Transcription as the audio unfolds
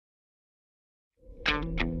Too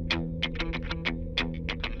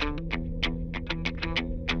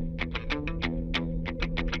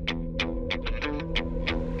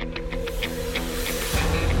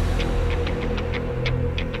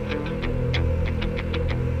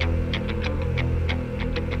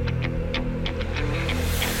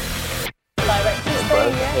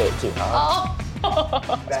hard.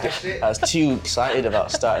 Oh. I was too excited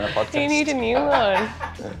about starting a podcast. You need a new one.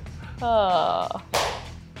 Oh.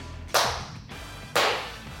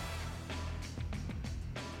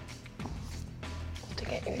 To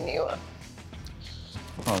get you a new one.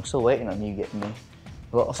 Oh, I'm still waiting on you getting me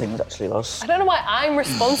a lot of things, actually, Loz. I don't know why I'm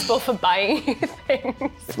responsible for buying you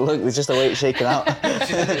things. Look, there's just a weight shaking out.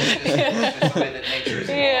 It's just the way that nature is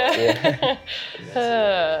Yeah.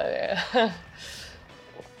 Yeah.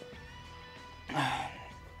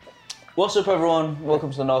 What's up, everyone?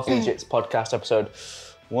 Welcome to the North Egypt podcast, episode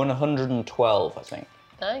 112, I think.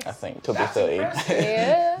 Nice. I think, could be 13.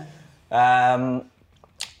 Yeah.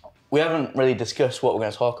 We haven't really discussed what we're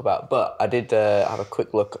going to talk about, but I did have a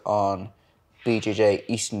quick look on BJJ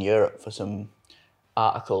Eastern Europe for some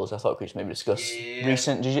articles. I thought we could maybe discuss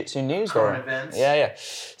recent jiu-jitsu news. Current events. Yeah.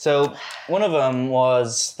 So one of them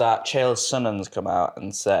was that Chael Sonnen's come out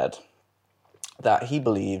and said that he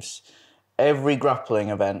believes every grappling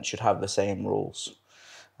event should have the same rules.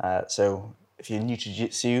 So if you're new to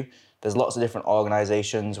jiu-jitsu, there's lots of different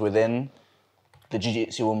organizations within the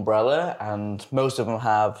jiu-jitsu umbrella, and most of them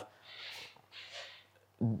have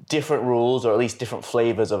different rules, or at least different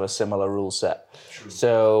flavors of a similar rule set. True.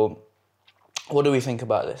 So what do we think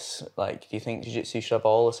about this? Like, do you think jiu-jitsu should have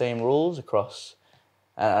all the same rules across?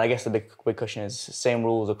 And I guess the big question is same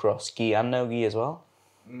rules across gi and no gi as well?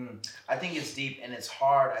 I think it's deep and it's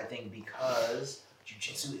hard, I think, because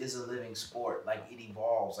jiu-jitsu is a living sport. Like, it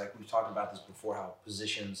evolves. Like, we've talked about this before, how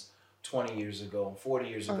positions 20 years ago, 40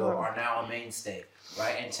 years ago are now a mainstay,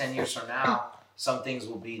 right? And 10 years from now, some things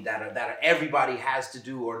will be that are everybody has to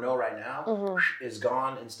do or know right now is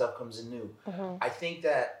gone and stuff comes in new. I think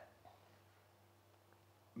that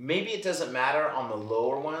maybe it doesn't matter on the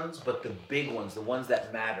lower ones, but the big ones, the ones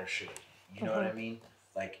that matter should. You know what I mean?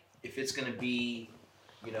 Like, if it's going to be,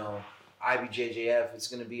 you know, IBJJF, it's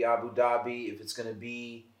going to be Abu Dhabi, if it's going to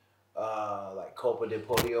be like Copa de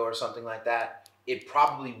Podio or something like that, it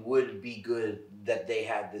probably would be good that they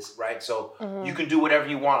had this, right? So you can do whatever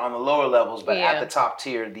you want on the lower levels, but at the top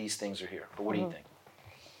tier, these things are here. But what do you think?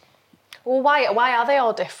 Well, why are they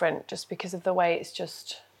all different? Just because of the way it's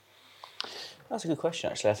just... That's a good question,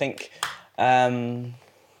 actually. I think,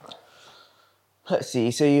 let's see,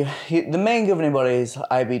 so the main governing body is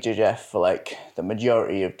IBJJF for like the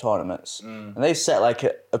majority of tournaments. And they set like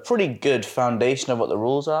a pretty good foundation of what the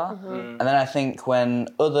rules are. And then I think when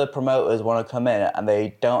other promoters want to come in and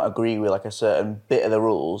they don't agree with like a certain bit of the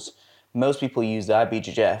rules, most people use the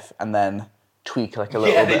IBJJF and then tweak like a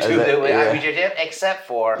little bit. Yeah, they do the IBJJF, except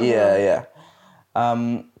for... Yeah.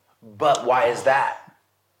 But why is that?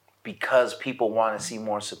 Because people want to see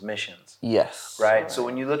more submissions. Yes. Right? So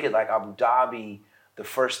when you look at like Abu Dhabi,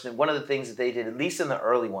 one of the things that they did, at least in the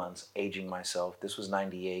early ones, aging myself, this was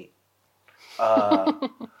 98.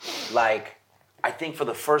 Like, I think for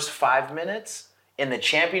the first 5 minutes in the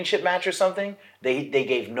championship match or something, they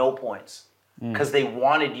gave no points because they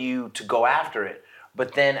wanted you to go after it.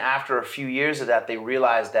 But then after a few years of that, they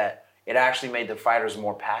realized that it actually made the fighters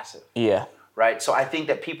more passive. Yeah. Right? So I think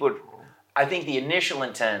that I think the initial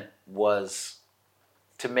intent was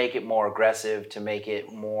to make it more aggressive, to make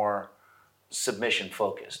it more submission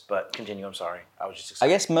focused. But continue, I'm sorry. I was just excited.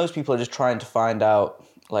 I guess most people are just trying to find out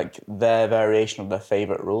like their variation of their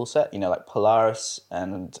favorite rule set. You know, like Polaris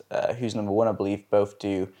and Who's Number One, I believe, both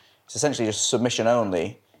do. It's essentially just submission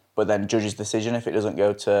only, but then judge's decision if it doesn't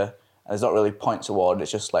go to. There's not really points awarded.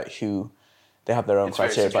 It's just like who. They have their own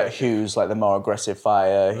criteria, like who's like the more aggressive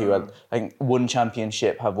fighter. Who had, I think one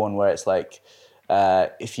championship have one where it's like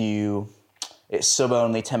it's sub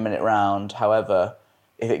only 10-minute round. However,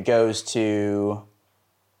 if it goes to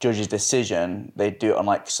judge's decision, they do it on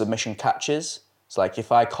like submission catches. It's like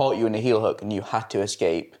if I caught you in a heel hook and you had to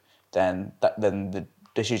escape, then the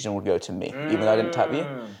decision would go to me, even though I didn't tap you.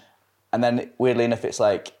 And then weirdly enough, it's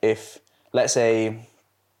like if let's say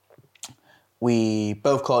we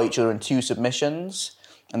both caught each other in 2 submissions,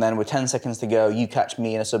 and then with 10 seconds to go, you catch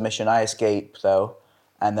me in a submission, I escape though,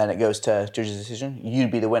 and then it goes to judge's decision,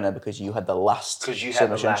 you'd be the winner because you had the last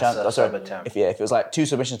submission chance. Sub attempt. If it was like 2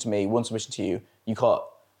 submissions to me, 1 submission to you, you caught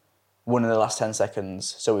one in the last 10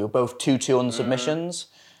 seconds. So we were both 2-2 on the submissions,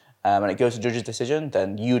 and it goes to judge's decision,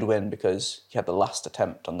 then you'd win because you had the last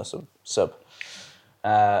attempt on the sub. So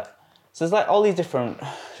there's like all these different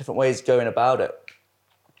ways going about it.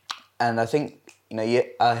 And I think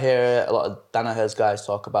I hear a lot of Danaher's guys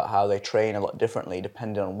talk about how they train a lot differently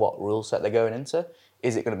depending on what rule set they're going into.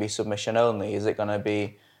 Is it going to be submission only? Is it going to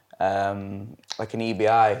be like an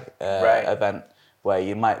EBI event where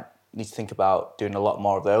you might need to think about doing a lot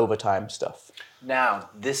more of the overtime stuff? Now,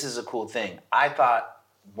 this is a cool thing. I thought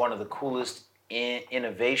one of the coolest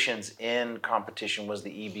innovations in competition was the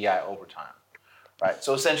EBI overtime, right?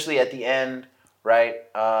 So essentially at the end, right,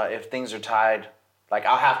 if things are tied, like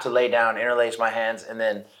I'll have to lay down, interlace my hands, and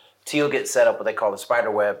then Teal gets set up what they call the spider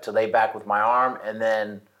web to lay back with my arm, and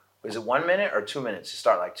then, is it 1 minute or 2 minutes? You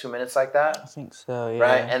start like 2 minutes like that? I think so, yeah.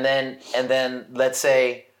 Right, and then let's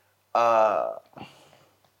say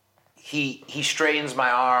he straightens my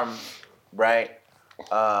arm, right,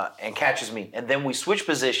 and catches me, and then we switch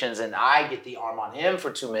positions, and I get the arm on him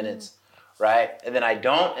for 2 minutes, right, and then I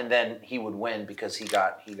don't, and then he would win because he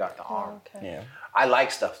got the arm. Okay. Yeah. I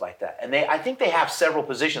like stuff like that, and I think they have several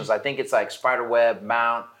positions. I think it's like spider web,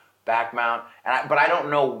 mount, back mount, but I don't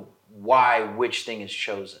know which thing is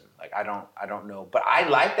chosen. Like I don't know, but I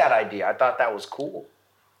like that idea. I thought that was cool.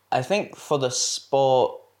 I think for the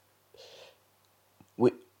sport,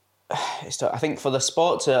 I think for the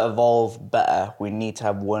sport to evolve better, we need to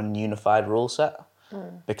have one unified rule set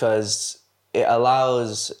because it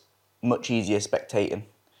allows much easier spectating.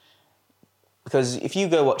 Because if you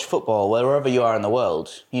go watch football, wherever you are in the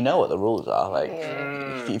world, you know what the rules are. Like,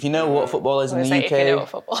 if you know what football is in the UK, if you know what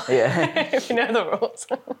football, yeah, if you know the rules,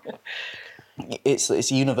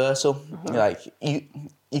 it's universal. Like you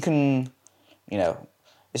can,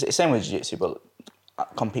 it's the same with jiu-jitsu, but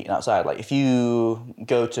competing outside. Like if you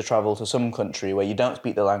go to travel to some country where you don't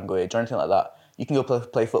speak the language or anything like that, you can go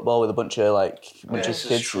play football with a bunch of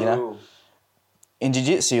kids. True. In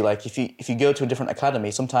jiu-jitsu, like if you go to a different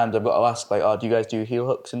academy, sometimes I've got to ask, like, oh, do you guys do heel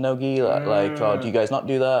hooks and no-gi? Like, or do you guys not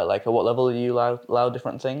do that? Like, at what level do you allow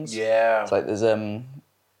different things? Yeah. It's like there's and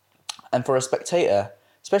for a spectator,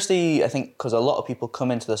 especially I think because a lot of people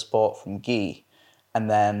come into the sport from gi,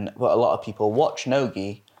 and then a lot of people watch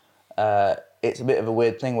no-gi. It's a bit of a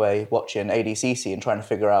weird thing where you're watching ADCC and trying to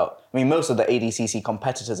figure out. I mean, most of the ADCC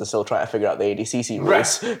competitors are still trying to figure out the ADCC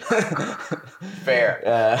rules.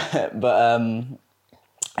 Fair. But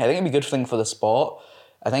I think it'd be a good thing for the sport.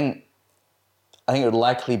 I think it would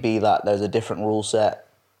likely be that there's a different rule set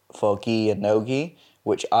for gi and no gi,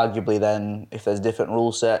 which arguably then, if there's different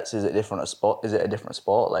rule sets, is it a different sport,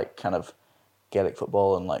 like kind of Gaelic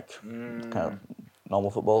football and like kind of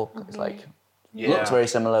normal football? It's like looks very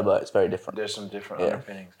similar, but it's very different. There's some different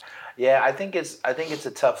underpinnings. Yeah, I think it's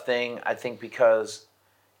a tough thing. I think because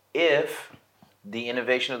if the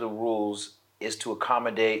innovation of the rules is to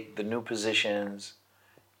accommodate the new positions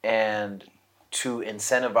and to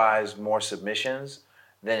incentivize more submissions,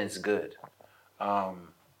 then it's good.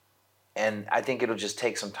 And I think it'll just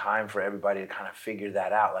take some time for everybody to kind of figure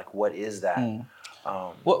that out. Like, what is that?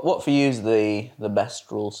 What for you is the best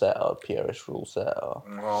rule set or purest rule set? Or?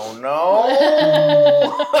 Oh no!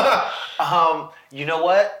 You know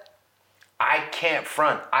what? I can't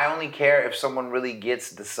front. I only care if someone really gets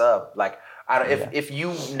the sub. Like, if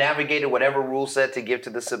you navigated whatever rule set to give to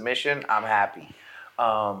the submission, I'm happy.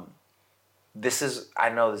 I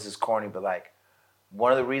know this is corny, but like,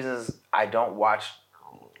 one of the reasons I don't watch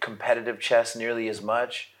competitive chess nearly as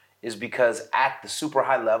much is because at the super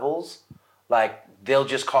high levels, like, they'll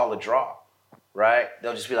just call a draw, right?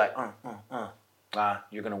 They'll just be like,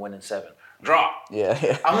 you're gonna win in 7. Draw.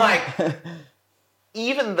 Yeah. I'm like,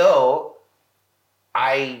 even though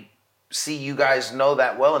I see you guys know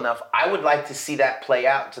that well enough, I would like to see that play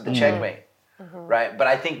out to the checkmate, right? But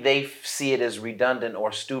I think they see it as redundant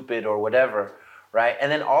or stupid or whatever, right?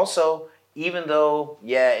 And then also, even though,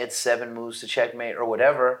 it's 7 moves to checkmate or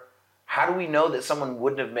whatever, how do we know that someone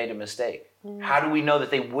wouldn't have made a mistake? How do we know that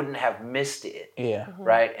they wouldn't have missed it? Yeah.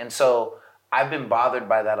 Right? And so I've been bothered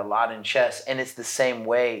by that a lot in chess, and it's the same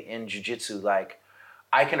way in jiu-jitsu. Like,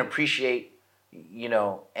 I can appreciate,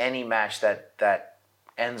 any match that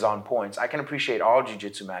ends on points. I can appreciate all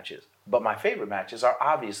jiu-jitsu matches, but my favorite matches are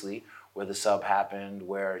obviously where the sub happened,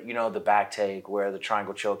 where, the back take, where the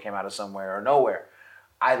triangle choke came out of somewhere or nowhere.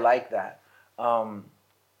 I like that.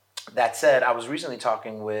 That said, I was recently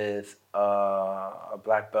talking with a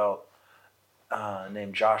black belt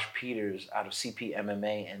named Josh Peters out of CP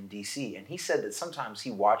MMA in DC, and he said that sometimes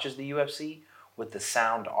he watches the UFC with the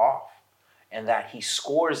sound off, and that he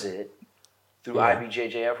scores it through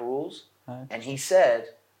IBJJF rules. And he said,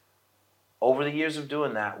 over the years of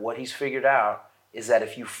doing that, what he's figured out is that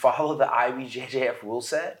if you follow the IBJJF rule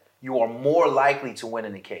set, you are more likely to win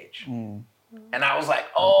in the cage. And I was like,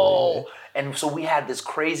 oh. And so we had this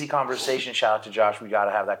crazy conversation. Shout out to Josh. We got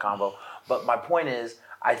to have that combo. But my point is,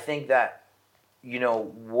 I think that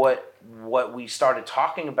what we started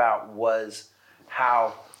talking about was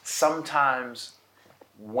how sometimes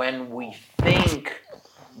when we think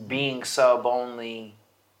being sub only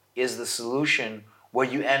is the solution,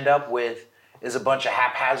 what you end up with is a bunch of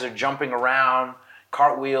haphazard jumping around,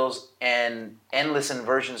 cartwheels, and endless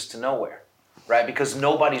inversions to nowhere, right? Because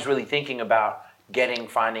nobody's really thinking about getting,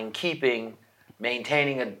 finding, keeping,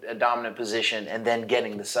 maintaining a dominant position, and then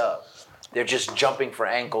getting the sub. They're just jumping for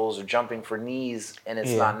ankles or jumping for knees, and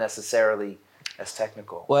it's not necessarily as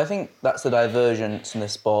technical. Well, I think that's the divergence in the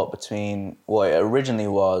sport between what it originally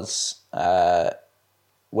was,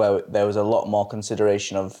 where there was a lot more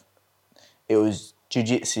consideration of, it was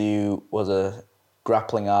jiu-jitsu was a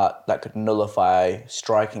grappling art that could nullify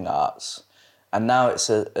striking arts, and now it's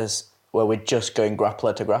where we're just going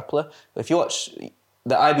grappler to grappler. If you watch,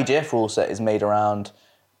 the IBJF rule set is made around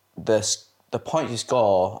the points you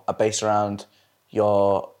score are based around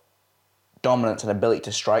your dominance and ability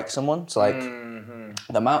to strike someone. So like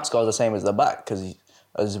the mount score is the same as the back, because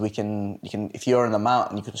as you can if you're in the mount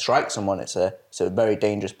and you can strike someone, it's a very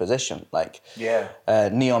dangerous position. Like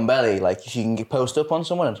knee on belly, like if you can post up on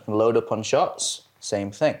someone and you can load up on shots,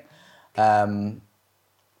 same thing. Guard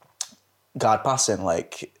passing,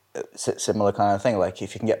 like similar kind of thing. Like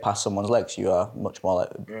if you can get past someone's legs, you are much more like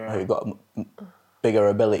you've got a bigger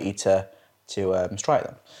ability to strike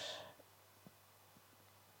them.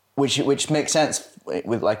 Which makes sense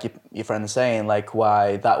with like your friend saying, like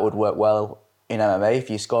why that would work well in MMA if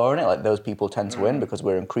you score on it. Like those people tend to win because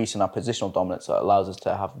we're increasing our positional dominance, so it allows us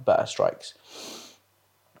to have better strikes.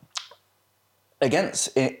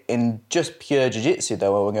 In just pure jiu-jitsu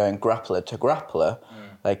though, where we're going grappler to grappler,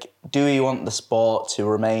 like do we want the sport to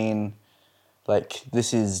remain like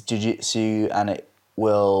this is jiu-jitsu and it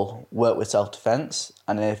will work with self-defense?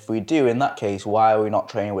 And if we do, in that case, why are we not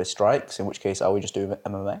training with strikes? In which case, are we just doing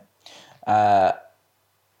MMA?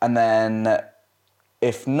 And then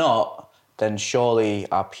if not, then surely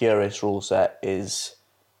our purist rule set is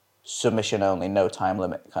submission only, no time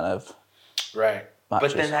limit kind of right.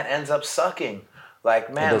 matches. But then that ends up sucking.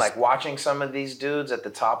 Like, man, like watching some of these dudes at the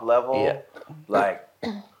top level, like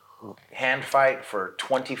hand fight for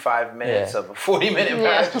 25 minutes of a 40-minute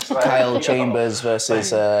match. Like, Kyle Chambers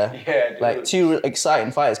versus like two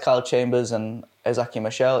exciting fighters, Kyle Chambers and Ezaki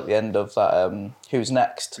Michelle at the end of that Who's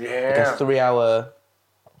Next? Like a 3-hour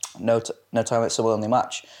no time limit sub only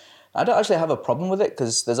match. I don't actually have a problem with it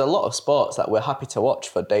because there's a lot of sports that we're happy to watch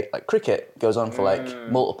for day. Like cricket goes on for like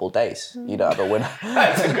multiple days. You don't have a winner.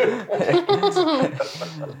 That's a good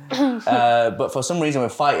point. But for some reason we're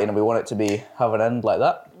fighting and we want it to have an end like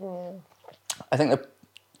that. I think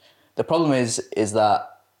the problem is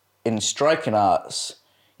that in striking arts,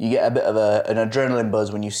 you get a bit of an adrenaline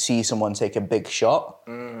buzz when you see someone take a big shot.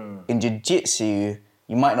 In jiu-jitsu,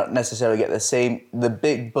 you might not necessarily get the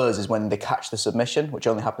big buzz is when they catch the submission, which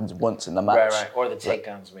only happens once in the match. Right. Or the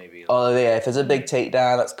takedowns maybe. Oh yeah, if there's a big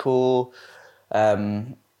takedown, that's cool. But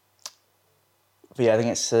yeah, I think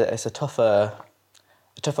it's a tougher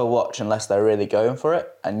watch unless they're really going for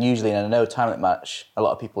it. And usually in a no time limit match, a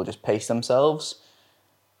lot of people just pace themselves,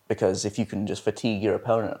 because if you can just fatigue your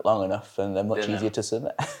opponent long enough, then they're much easier to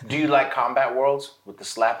submit. Do you like Combat Worlds with the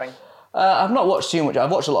slapping? I've not watched too much.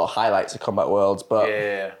 I've watched a lot of highlights of Combat Worlds, but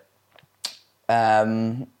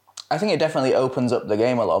I think it definitely opens up the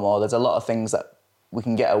game a lot more. There's a lot of things that we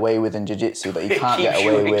can get away with in jiu-jitsu that you can't get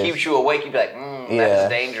away with. It keeps you awake. You'd be like, that's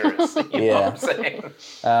dangerous. You know what I'm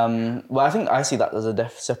saying? Well, I think I see that as a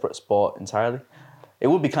separate sport entirely. It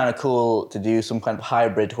would be kind of cool to do some kind of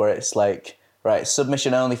hybrid where it's like, right,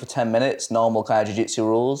 submission only for 10 minutes, normal kind of jiu-jitsu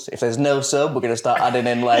rules. If there's no sub, we're going to start adding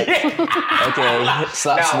in like, okay,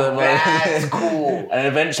 slaps now to the that's cool. And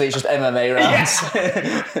eventually it's just MMA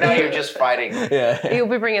rounds. Now you're just fighting. You'll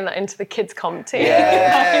be bringing that into the kids' comp team.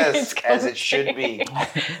 Yes, as it should be.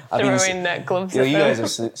 Throwing gloves at you them.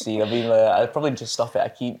 guys have seen, I probably need to stop it. I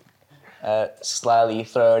keep slyly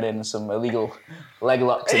throwing in some illegal leg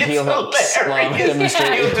locks and heel hooks while I'm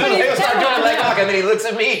demonstrating. He'll start doing a leg lock and then he looks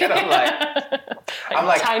at me and I'm like, I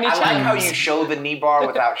like how you show the knee bar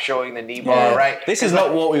without showing the knee bar, right? This is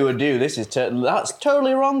not what we would do. This is that's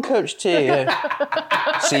totally wrong, Coach T.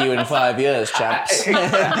 See you in 5 years, chaps.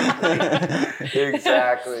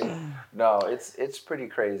 Exactly. No, it's pretty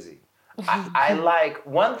crazy. I like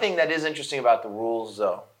one thing that is interesting about the rules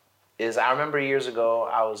though is I remember years ago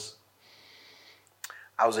I was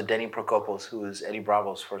at Denny Prokopos, who was Eddie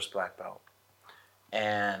Bravo's first black belt.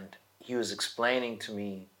 And he was explaining to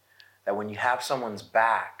me that when you have someone's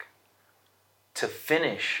back, to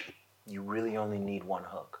finish, you really only need one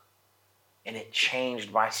hook. And it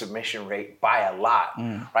changed my submission rate by a lot,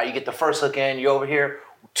 right? You get the first hook in, you're over here,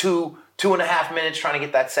 2.5 minutes trying to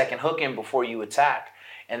get that second hook in before you attack.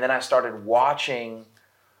 And then I started watching,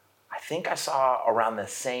 I think I saw around the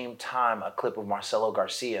same time a clip of Marcelo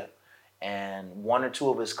Garcia. And one or two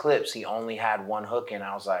of his clips, he only had one hook in.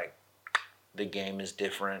 I was like, the game is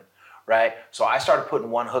different, right? So I started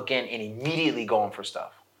putting one hook in and immediately going for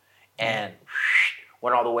stuff. And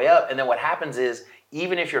went all the way up. And then what happens is,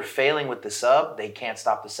 even if you're failing with the sub, they can't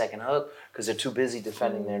stop the second hook because they're too busy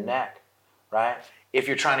defending their neck, right? If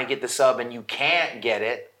you're trying to get the sub and you can't get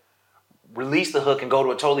it, release the hook and go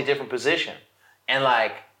to a totally different position. And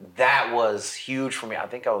like, that was huge for me. I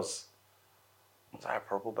think was I a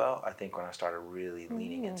purple belt? I think when I started really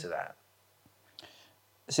leaning into that.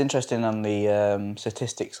 It's interesting on the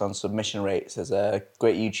statistics on submission rates. There's a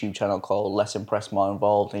great YouTube channel called Less Impressed, More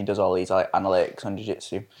Involved, and he does all these like analytics on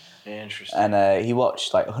jiu-jitsu. Interesting. And he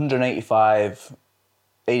watched like 185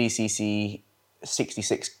 ADCC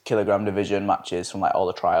 66 kilogram division matches from like all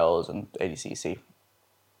the trials and ADCC.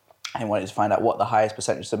 And he wanted to find out what the highest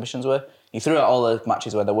percentage submissions were. He threw out all the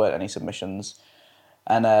matches where there weren't any submissions.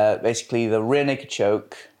 And basically the rear naked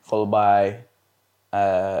choke, followed by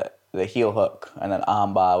the heel hook, and then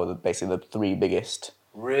arm bar were basically the three biggest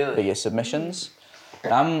submissions.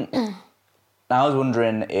 Now I was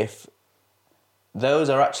wondering if those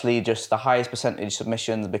are actually just the highest percentage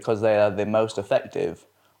submissions because they are the most effective,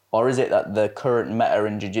 or is it that the current meta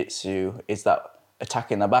in jiu-jitsu is that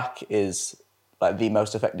attacking the back is like the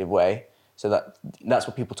most effective way, so that's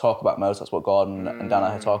what people talk about most, that's what Gordon and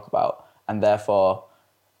Danaher talk about, and therefore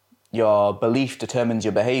your belief determines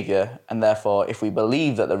your behaviour, and therefore if we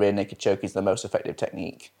believe that the rear naked choke is the most effective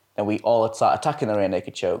technique, then we all start attacking the rear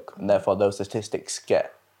naked choke, and therefore those statistics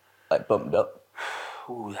get like bumped up.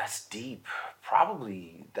 Ooh, that's deep.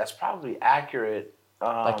 That's probably accurate.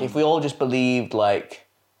 Like if we all just believed like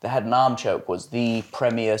the head and arm choke was the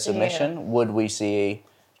premier submission, would we see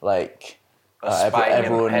like a spike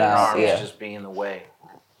everyone in head and now arms just being in the way?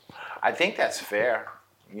 I think that's fair.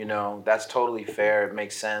 You know, that's totally fair. It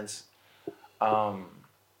makes sense. I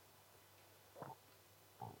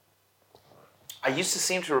used to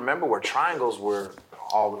seem to remember where triangles were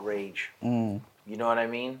all the rage. You know what I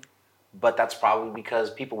mean? But that's probably because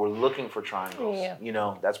people were looking for triangles. Yeah. You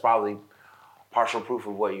know, that's probably partial proof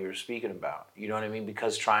of what you were speaking about. You know what I mean?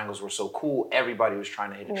 Because triangles were so cool, everybody was trying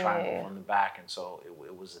to hit a triangle from the back, and so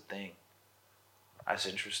it was a thing. That's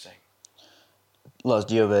interesting. Loz,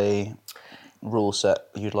 do you have a rule set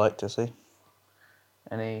you'd like to see?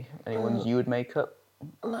 Any ones you would make up?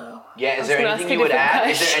 No. Yeah, is there anything you would add?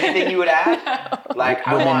 Is there anything you would add? Like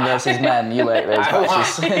women versus men, you like those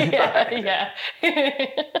matches. Yeah.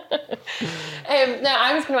 No,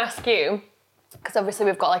 I was going to ask you, because obviously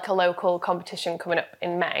we've got like a local competition coming up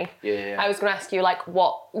in May. Yeah. I was going to ask you like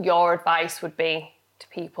what your advice would be to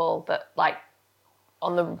people that like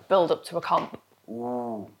on the build up to a comp.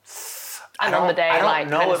 Ooh. And on the day, I don't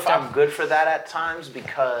know if I'm good for that at times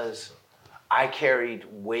because I carried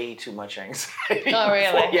way too much anxiety. Oh,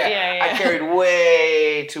 really? Yeah. I carried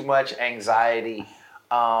way too much anxiety.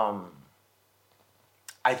 I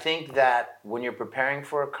think that when you're preparing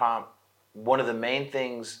for a comp, one of the main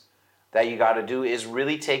things that you got to do is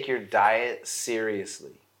really take your diet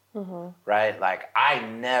seriously, right? Like, I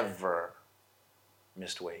never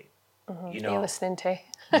missed weight. You know, Are you listening to?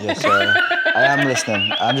 Yes, I am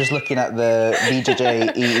listening. I'm just looking at the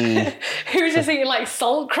BJJ EE. He was just eating like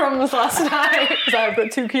salt crumbs last night. So I've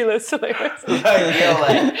got 2 kilos to lose.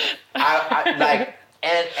 And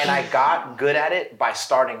I got good at it by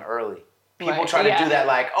starting early. People try to do that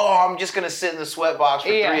like, oh, I'm just going to sit in the sweat box for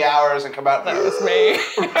 3 hours and come out. That was me.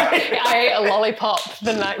 Right? I ate a lollipop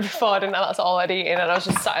the night before. I didn't know that's all I'd eaten. And I was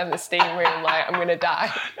just sat in the steam room like, I'm going to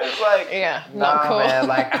die. It's like, not cool. Man.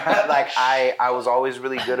 Like I was always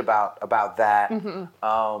really good about that.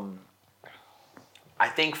 I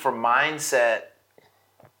think for mindset,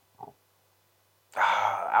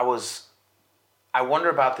 I wonder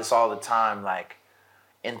about this all the time. Like,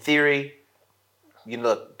 in theory, you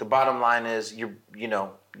look, the bottom line is you're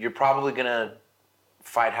probably gonna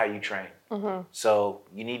fight how you train. So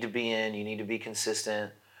you need to be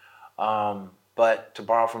consistent. But to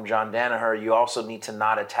borrow from John Danaher, you also need to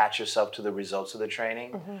not attach yourself to the results of the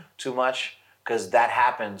training too much, because that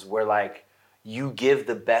happens where like you give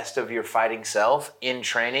the best of your fighting self in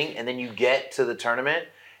training, and then you get to the tournament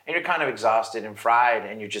and you're kind of exhausted and fried,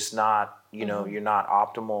 and you're just not, you're not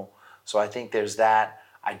optimal. So I think there's that.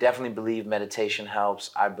 I definitely believe meditation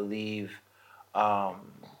helps. I believe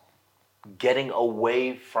getting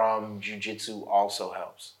away from jiu-jitsu also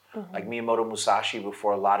helps. Like Miyamoto Musashi,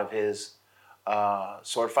 before a lot of his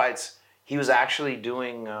sword fights, he was actually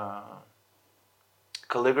doing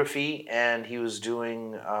calligraphy and he was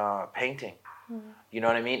doing painting. You know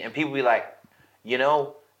what I mean? And people be like, you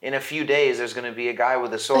know, in a few days there's going to be a guy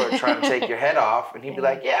with a sword trying to take your head off, and he'd be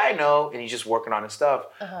like, yeah, I know, and he's just working on his stuff.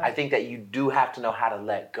 I think that you do have to know how to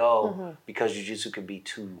let go because jiu-jitsu can be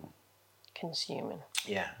too consuming.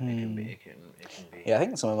 Yeah, it can be. It can be. Yeah, I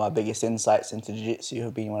think some of my biggest insights into jiu-jitsu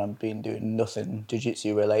have been when I've been doing nothing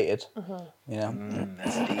jiu-jitsu related. You know,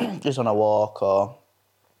 That's deep. just on a walk or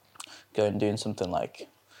going doing something like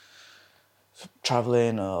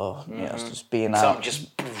traveling or you know just being out.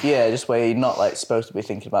 Just where you're not like supposed to be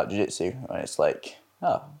thinking about jiu-jitsu, and it's like,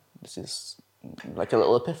 oh, this is like a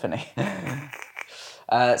little epiphany.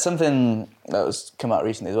 Something that was come out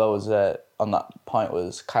recently as well was on that point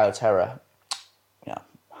was Kyle Terra. Yeah,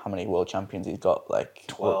 how many world champions he's got? Like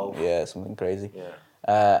 12. Yeah, something crazy.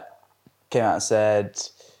 Yeah. Came out and said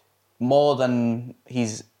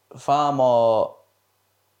he's far more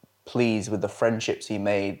pleased with the friendships he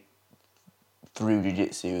made through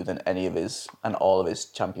jiu-jitsu than any of his and all of his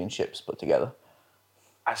championships put together.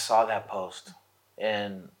 I saw that post,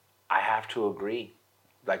 and I have to agree.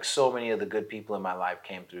 Like, so many of the good people in my life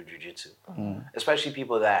came through jiu-jitsu, especially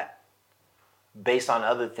people that, based on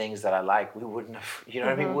other things that I like, we wouldn't have, you know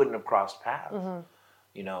what I mean, we wouldn't have crossed paths.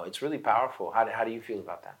 You know, it's really powerful. How do you feel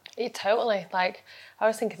about that? Yeah, totally. Like, I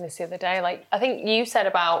was thinking this the other day. Like, I think you said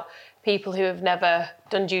about people who have never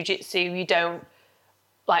done jiu-jitsu, you don't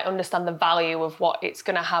like understand the value of what it's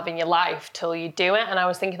going to have in your life till you do it. And I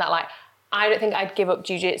was thinking that, like, I don't think I'd give up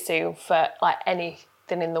jiu-jitsu for like anything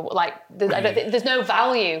in the like. I don't think there's no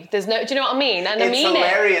value. There's no. Do you know what I mean? And I mean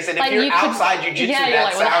hilarious. And like, if you're outside jiu-jitsu, that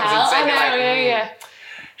like, sounds insane. I know, You're like,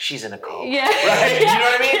 she's in a cult. Yeah. Right? You know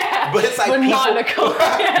what I mean? Yeah. But it's like we're not in a cult.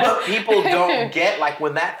 but people don't get, like,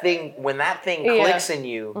 when that thing clicks in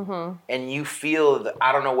you and you feel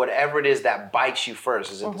I don't know, whatever it is that bites you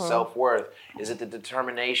first. Is it the self-worth? Is it the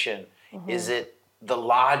determination? Is it the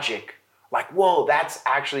logic? Like, whoa, that's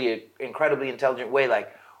actually an incredibly intelligent way.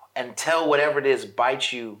 Like, until whatever it is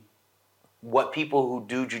bites you, what people who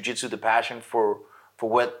do jiu-jitsu, the passion for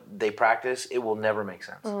what they practice, it will never make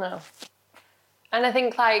sense. No. And I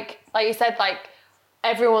think, like you said, like,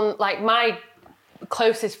 everyone, like, my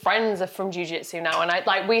closest friends are from jiu-jitsu now. And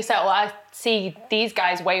I see these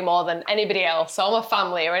guys way more than anybody else. So I'm a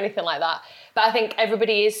family or anything like that. But I think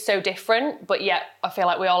everybody is so different, but yet I feel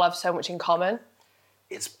like we all have so much in common.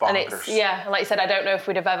 It's bonkers. And and like you said, I don't know if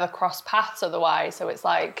we'd have ever crossed paths otherwise. So it's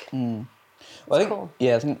like, well, I think, cool.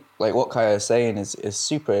 Yeah, I think like what Kaya is saying is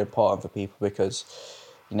super important for people because,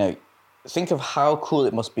 you know, think of how cool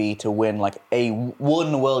it must be to win like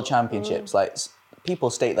one world championships. Like, people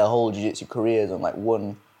stake their whole jiu-jitsu careers on like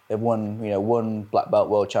they've won, you know, one black belt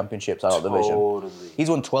world championships out of division. He's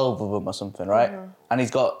won 12 of them or something, right? And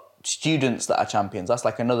he's got students that are champions. That's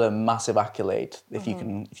like another massive accolade if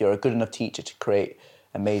you're a good enough teacher to create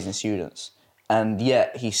amazing students. And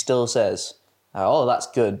yet he still says, oh, that's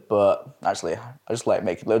good, but actually I just like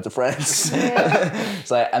making loads of friends.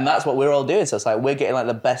 It's like, and that's what we're all doing. So it's like we're getting like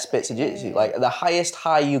the best bits of jiu-jitsu. Like, the highest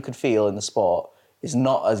high you could feel in the sport is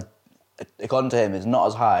not as, according to him, is not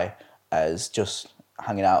as high as just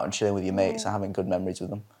hanging out and chilling with your mates and having good memories with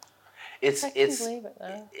them. It's believe it,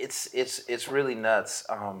 though. It's really nuts.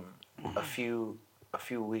 A few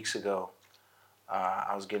weeks ago,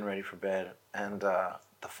 I was getting ready for bed, and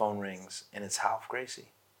the phone rings, and it's Half Gracie,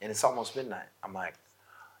 and it's almost midnight. I'm like,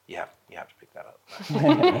 you have to pick that up.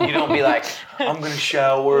 Like, you don't be like, I'm gonna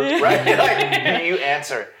shower, right? Like, you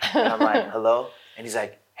answer it, and I'm like, hello, and he's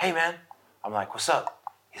like, hey man. I'm like, what's up?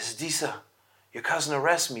 He says, Disa, your cousin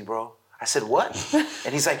arrested me, bro. I said, what?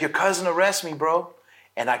 And he's like, your cousin arrested me, bro.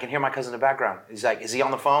 And I can hear my cousin in the background. He's like, is he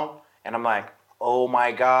on the phone? And I'm like, oh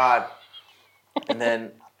my God. And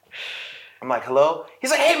then I'm like, hello? He's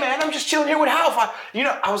like, hey man, I'm just chilling here with Half.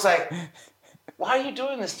 I was like, why are you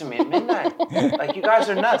doing this to me at midnight? Like, you guys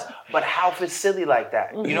are nuts. But Half is silly like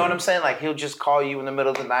that. You know what I'm saying? Like, he'll just call you in the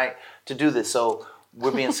middle of the night to do this. So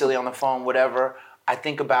we're being silly on the phone, whatever. I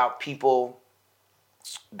think about people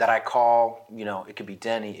that I call, you know, it could be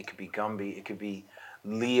Denny, it could be Gumby, it could be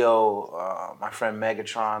Leo, my friend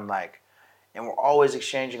Megatron, like, and we're always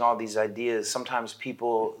exchanging all these ideas. Sometimes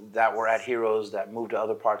people that were at Heroes that moved to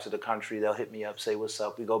other parts of the country, they'll hit me up, say, what's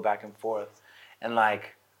up? We go back and forth. And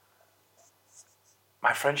like,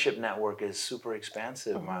 my friendship network is super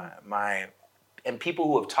expansive. And people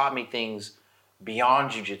who have taught me things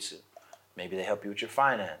beyond jiu-jitsu. Maybe they help you with your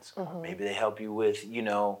finance. Maybe they help you with, you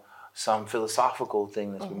know, some philosophical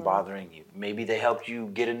thing that's been bothering you. Maybe they helped you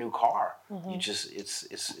get a new car. You just,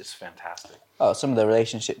 it's fantastic. Oh, some of the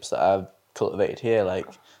relationships that I've cultivated here, like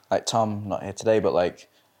Tom, not here today, but like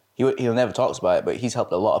he'll never talks about it, but he's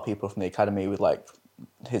helped a lot of people from the academy with like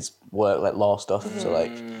his work, like law stuff. So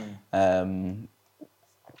like,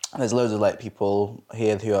 there's loads of like people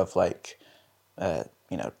here who have like,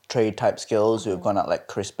 trade type skills who have gone out, like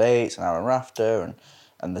Chris Bates and Aaron Rafter,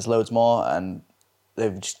 and there's loads more, and they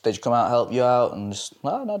just come out, help you out, and just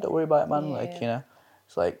no, don't worry about it, man.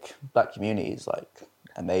 It's like black community is like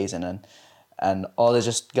amazing, and all there's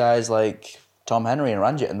just guys like Tom Henry and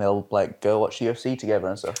Ranjit, and they'll like go watch UFC together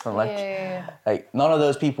and stuff, and like none of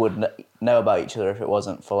those people would know about each other if it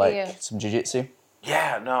wasn't for like some jiu-jitsu.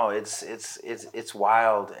 Yeah, no, it's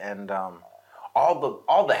wild, and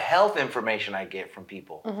all the health information I get from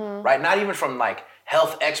people, right? Not even from like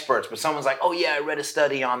health experts, but someone's like, oh yeah, I read a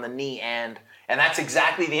study on the knee, and that's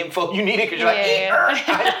exactly the info you needed, because you're like,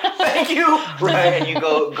 thank you, right? And you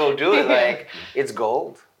go do it. Like, it's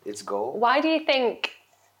gold. It's gold. Why do you think?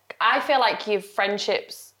 I feel like your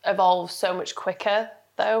friendships evolve so much quicker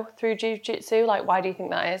though through jiu-jitsu. Like, why do you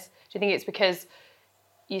think that is? Do you think it's because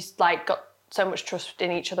you like got so much trust in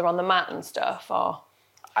each other on the mat and stuff, or?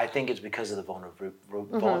 I think it's because of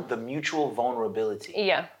the mutual vulnerability.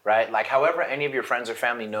 Yeah. Right? Like, however any of your friends or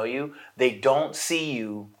family know you, they don't see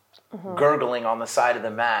you gurgling on the side of the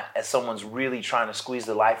mat as someone's really trying to squeeze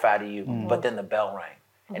the life out of you, but then the bell rang.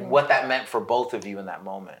 And what that meant for both of you in that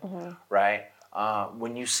moment, right?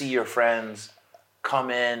 When you see your friends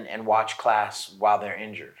come in and watch class while they're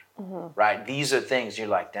injured, right? These are things you're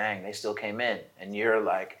like, dang, they still came in. And you're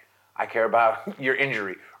like, I care about your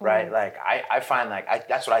injury, right? Like, I find like,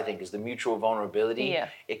 that's what I think is the mutual vulnerability. Yeah.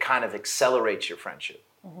 It kind of accelerates your friendship.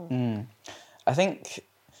 I think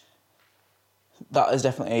that is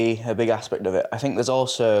definitely a big aspect of it. I think there's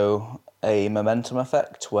also a momentum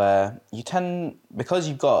effect where you tend, because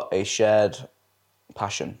you've got a shared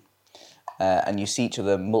passion and you see each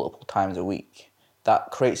other multiple times a week, that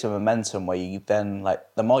creates a momentum where you then, like,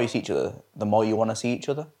 the more you see each other, the more you want to see each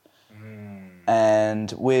other.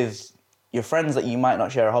 And with your friends that you might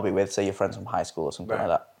not share a hobby with, say your friends from high school or something like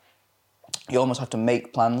that, you almost have to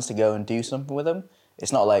make plans to go and do something with them.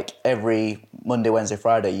 It's not like every Monday, Wednesday,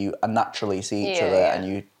 Friday you naturally see each other and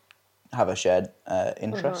you have a shared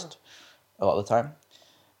interest a lot of the time.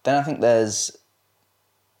 Then I think there's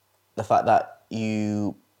the fact that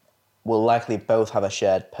you will likely both have a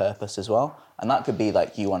shared purpose as well. And that could be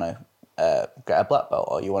like you want to get a black belt,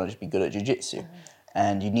 or you want to just be good at jiu-jitsu.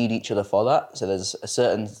 And you need each other for that. So there's a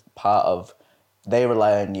certain part of they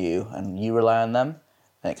rely on you and you rely on them.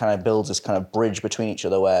 And it kind of builds this kind of bridge between each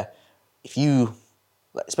other where if you,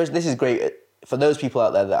 especially this is great for those people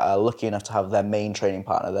out there that are lucky enough to have their main training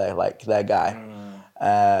partner, their guy,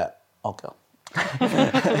 or girl.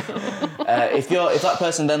 If that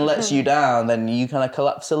person then lets you down, then you kind of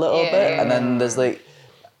collapse a little bit. And then there's like,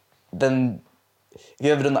 then have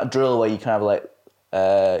you ever done that drill where you kind of like,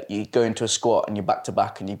 you go into a squat and you're back to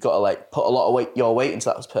back and you've got to like put a lot of your weight into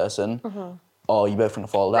that person, or you're both going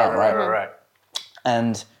to fall down, right?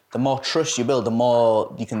 And the more trust you build, the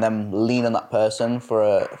more you can then lean on that person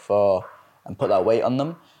and put that weight on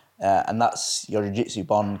them, and that's your jiu-jitsu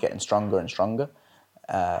bond getting stronger and stronger.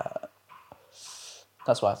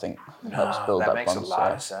 That's what I think helps build that bond. That makes a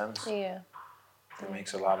lot of sense. Yeah. That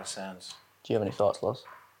makes a lot of sense. Do you have any thoughts, Loz?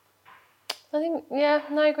 I think,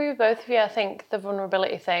 I agree with both of you. I think the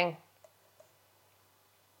vulnerability thing.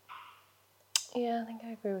 Yeah, I think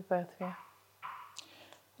I agree with both of you.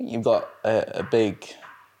 You've got a big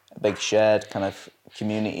shared kind of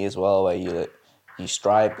community as well, where you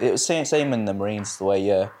strive. It was same in the Marines, the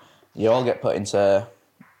way you all get put into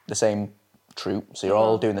the same troop, so you're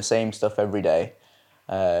all doing the same stuff every day.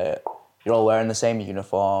 You're all wearing the same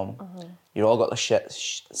uniform. You all got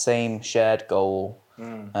the same shared goal.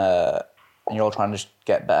 And you're all trying to just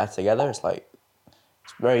get better together. It's like,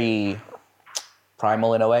 it's very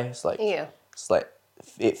primal in a way. It's like,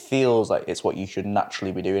 it feels like it's what you should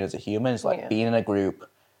naturally be doing as a human. It's like being in a group,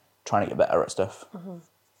 trying to get better at stuff.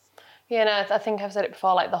 Yeah, no, I think I've said it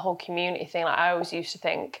before, like the whole community thing. Like, I always used to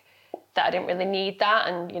think that I didn't really need that,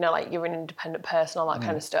 and like you're an independent person, all that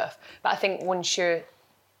kind of stuff. But I think once you're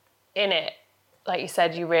in it, like you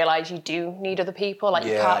said, you realise you do need other people. Like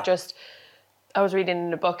you can't just. I was reading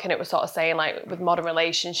in a book and it was sort of saying like with modern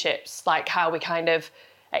relationships, like how we kind of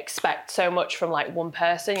expect so much from like one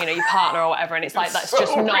person, your partner or whatever, and it's like that's so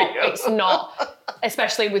just not real. It's not,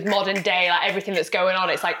 especially with modern day, like everything that's going on,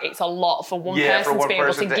 it's like it's a lot for one person to be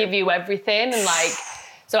able to give you everything. And like,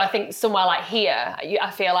 so I think somewhere like here, I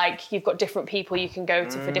feel like you've got different people you can go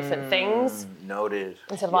to for different things. Noted.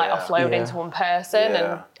 Instead of like offloading to one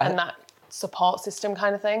person and that support system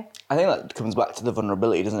kind of thing. I think that comes back to the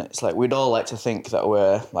vulnerability, doesn't it? It's like we'd all like to think that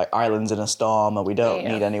we're like islands in a storm and we don't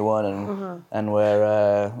need anyone and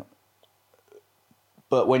we're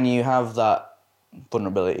but when you have that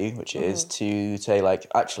vulnerability, which is to say like,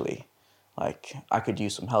 actually, like I could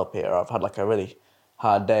use some help here. I've had like a really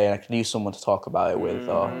hard day and I could use someone to talk about it with,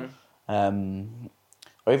 or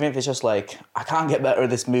even if it's just like, I can't get better at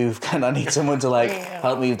this move and I need someone to like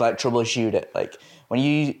help me like troubleshoot it. Like when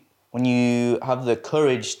you have the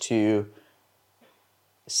courage to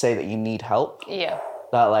say that you need help,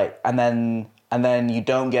 that like, and then you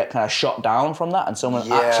don't get kind of shot down from that and someone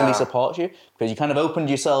actually supports you, because you kind of opened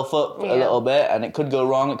yourself up a little bit and it could go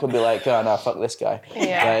wrong. It could be like, oh no, fuck this guy.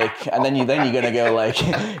 Like, and then you're gonna go like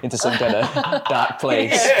into some kind of dark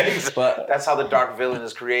place. But that's how the dark villain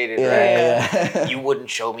is created, right? Yeah. You wouldn't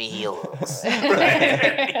show me heels.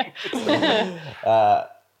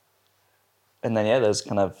 And then those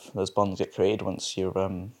bonds get created once you've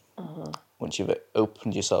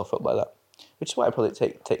opened yourself up like that, which is why I probably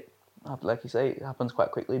take like you say, it happens quite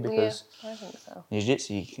quickly, because I think so. in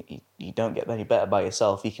jiu-jitsu you don't get any better by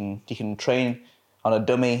yourself. You can train on a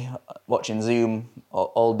dummy watching Zoom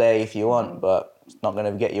all day if you want, but it's not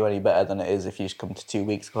going to get you any better than it is if you just come to 2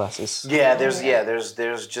 weeks classes.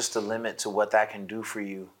 There's just a limit to what that can do for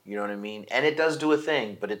you. You know what I mean? And it does do a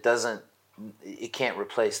thing, but it can't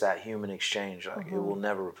replace that human exchange. Like it will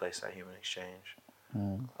never replace that human exchange.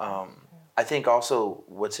 I think also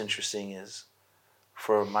what's interesting is,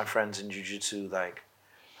 for my friends in jiu-jitsu, like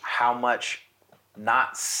how much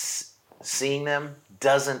not seeing them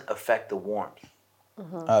doesn't affect the warmth.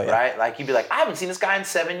 Right? Like you'd be like, I haven't seen this guy in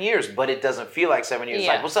 7 years, but it doesn't feel like 7 years. It's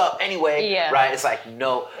like, what's up anyway? Right? It's like,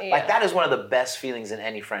 no. Like that is one of the best feelings in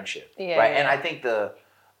any friendship. Right? And I think the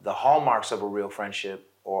hallmarks of a real friendship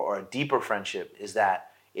or a deeper friendship is that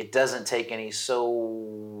it doesn't take any,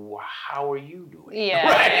 so how are you doing?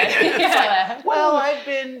 Right? It's like, well, I've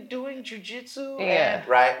been doing jiu-jitsu.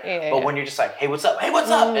 But when you're just like, hey, what's up? Hey, what's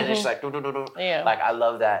up? And it's just like, do. Like, I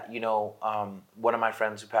love that. You know, one of my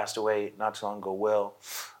friends who passed away not too long ago, Will,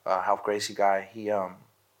 Half Gracie guy,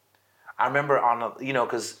 I remember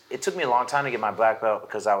because it took me a long time to get my black belt,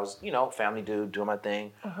 because I was, family dude, doing my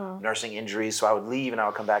thing, nursing injuries. So I would leave and I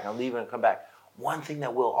would come back. I'd leave and I'd come back. One thing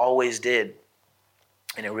that Will always did,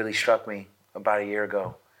 and it really struck me about a year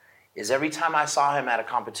ago, is every time I saw him at a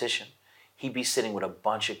competition, he'd be sitting with a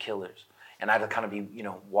bunch of killers. And I'd kind of be,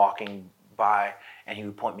 walking by, and he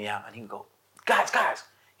would point me out, and he would go, guys.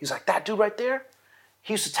 He was like, that dude right there,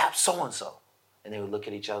 he used to tap so-and-so. And they would look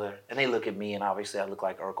at each other, and they look at me, and obviously I look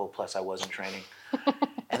like Urkel, plus I wasn't training.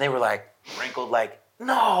 And they were like, wrinkled, like,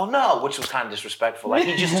 no, which was kind of disrespectful. Like,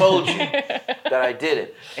 he just told you that I did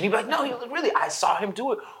it. And he'd be like, no, really, I saw him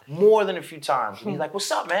do it more than a few times. And he's like, what's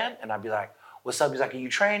up, man? And I'd be like, what's up? He's like, are you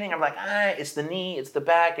training? I'm like, it's the knee, it's the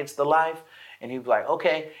back, it's the life. And he'd be like,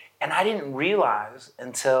 okay. And I didn't realize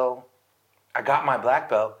until I got my black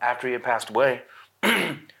belt after he had passed away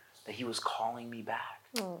that he was calling me back,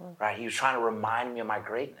 right? He was trying to remind me of my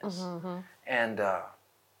greatness. And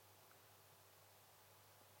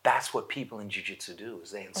that's what people in jiu-jitsu do, is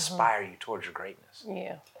they inspire you towards your greatness.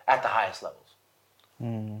 At the highest levels.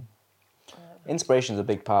 Inspiration is a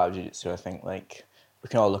big part of jiu-jitsu, I think. Like, we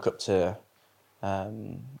can all look up to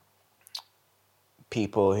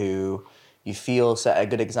people who you feel set a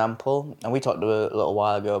good example. And we talked a little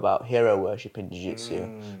while ago about hero worship in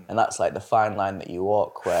jiu-jitsu. And that's like the fine line that you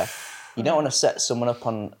walk, where you don't want to set someone up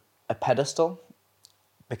on a pedestal,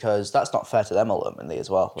 because that's not fair to them ultimately as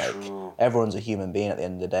well. Like, everyone's a human being at the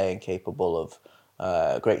end of the day and capable of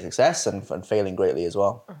great success and failing greatly as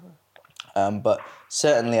well. But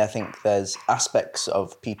certainly I think there's aspects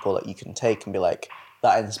of people that you can take and be like,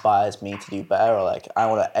 that inspires me to do better, or like, I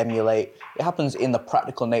want to emulate. It happens in the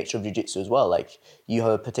practical nature of jiu-jitsu as well. Like, you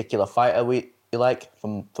have a particular fighter you like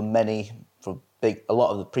from a lot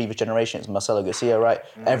of the previous generations, Marcelo Garcia, right?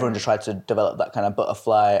 Everyone just tried to develop that kind of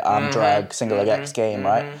butterfly, arm drag, single leg X game,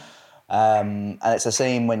 right? And it's the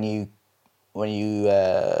same when you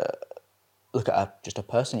look at just a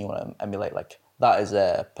person you want to emulate. Like, that is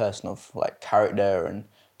a person of like character and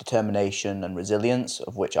determination and resilience,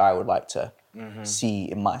 of which I would like to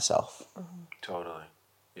see in myself. Totally.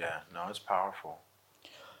 Yeah, no, it's powerful.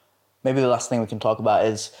 Maybe the last thing we can talk about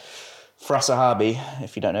is Firas Zahabi.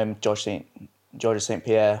 If you don't know him, Georges St.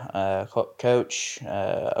 Pierre, coach,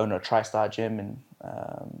 owner of TriStar Gym in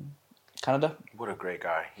Canada. What a great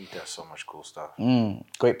guy. He does so much cool stuff.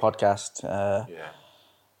 Great podcast.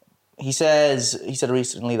 He said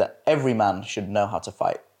recently that every man should know how to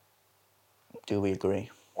fight. Do we agree?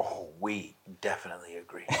 Oh, we definitely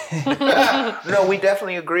agree. No, we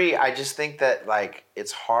definitely agree. I just think that, like,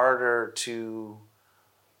 it's harder to,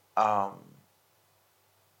 I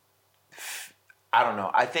don't know.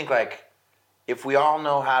 I think, like, if we all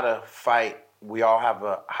know how to fight, we all have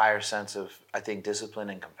a higher sense of, I think, discipline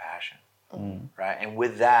and compassion. right? And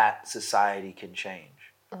with that, society can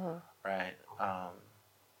change, right?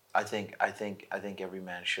 I think every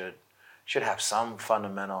man should have some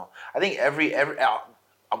fundamental. I think every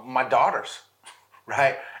my daughters,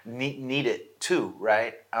 right, need it too,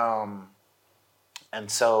 right? And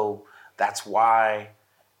so that's why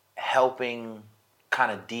helping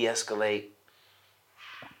kind of de-escalate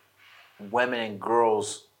women and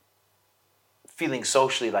girls feeling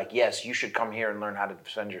socially like, yes, you should come here and learn how to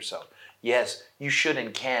defend yourself. Yes, you should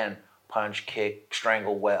and can punch, kick,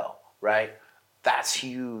 strangle well, right? That's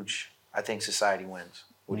huge. I think society wins.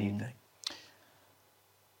 What do you think?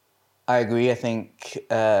 I agree. I think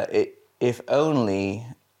if only,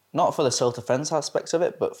 not for the self-defense aspects of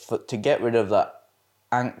it, but to get rid of that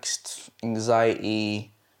angst,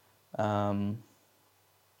 anxiety,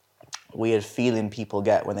 weird feeling people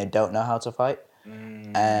get when they don't know how to fight.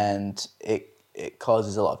 And it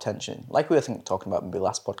causes a lot of tension. Like we were talking about in the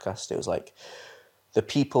last podcast, it was like the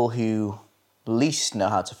people who least know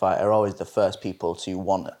how to fight are always the first people to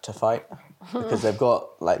want to fight because they've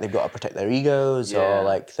got to protect their egos or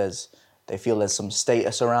like they feel there's some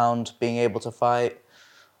status around being able to fight.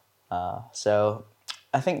 So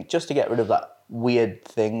I think just to get rid of that weird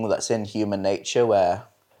thing that's in human nature where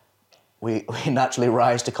we naturally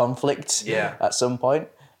rise to conflict at some point,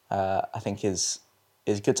 I think is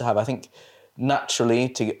good to have. I think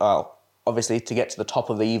naturally obviously to get to the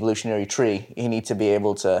top of the evolutionary tree, you need to be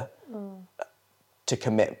able to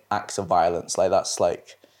commit acts of violence. Like that's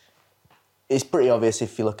like, it's pretty obvious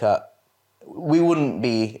if you look at, we wouldn't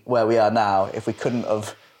be where we are now if we couldn't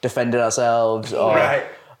have defended ourselves or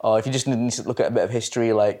if you just need to look at a bit of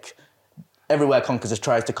history, like everywhere conquers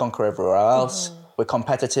tries to conquer everywhere else. We're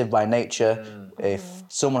competitive by nature. If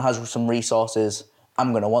someone has some resources,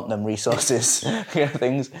 I'm going to want them resources,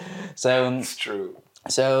 things. So It's true.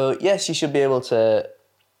 So yes, you should be able to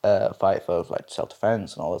fight for like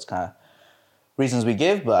self-defense and all those kind of reasons we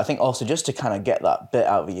give, but I think also just to kind of get that bit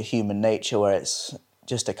out of your human nature where it's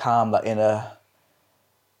just to calm that inner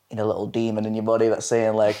little demon in your body that's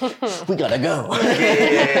saying like, we gotta go.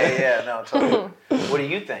 Yeah. No, totally. What do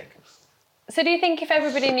you think? So do you think if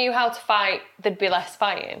everybody knew how to fight, there'd be less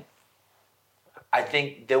fighting? I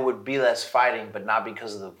think there would be less fighting, but not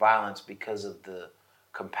because of the violence, because of the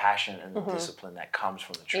compassion and the discipline that comes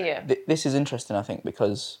from the training. Yeah. This is interesting, I think,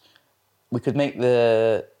 because we could make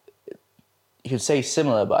you could say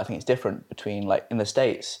similar, but I think it's different between, like, in the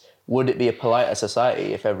States, would it be a politer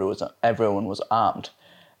society if everyone was armed?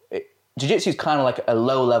 Jiu-jitsu is kind of like a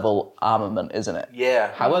low-level armament, isn't it?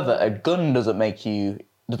 Yeah. However, a gun doesn't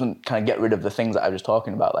kind of get rid of the things that I was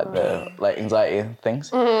talking about, like the anxiety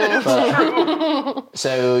things. But,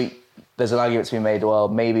 so there's an argument to be made, well,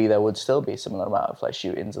 maybe there would still be a similar amount of like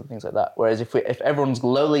shootings and things like that. Whereas if everyone's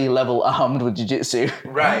lowly level armed with jiu-jitsu,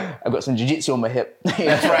 right, I've got some jiu-jitsu on my hip.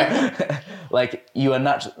 That's right. Like you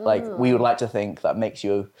are like we would like to think that makes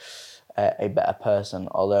you a better person.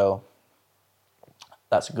 Although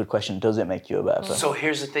that's a good question. Does it make you a better person? So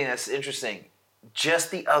here's the thing that's interesting.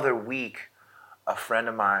 Just the other week, a friend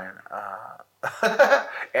of mine,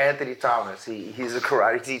 Anthony Thomas, he's a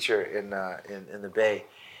karate teacher in the Bay.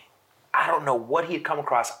 I don't know what he'd come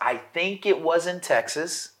across. I think it was in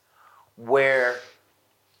Texas where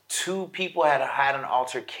two people had an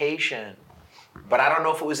altercation, but I don't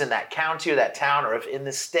know if it was in that county or that town or if in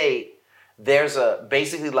the state there's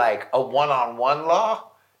basically like a one-on-one law.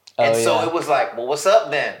 And so it was like, well, what's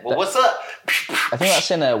up then? Well, what's up? I think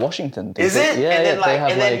that's in Washington. Is it? Yeah, and then they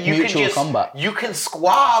have like you mutual can combat. You can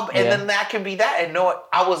squab, and then that can be that. And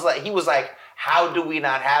he was like, how do we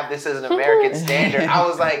not have this as an American standard? I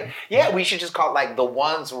was like, yeah, we should just call it like the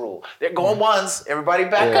ones rule. They're going ones, everybody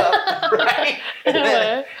back up, right? And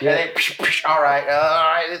then all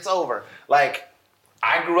right, it's over. Like,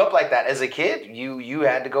 I grew up like that as a kid. You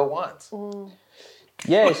had to go once.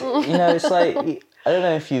 Yeah, it's like, I don't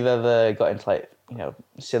know if you've ever got into like,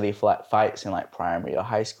 silly fights in like primary or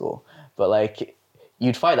high school, but like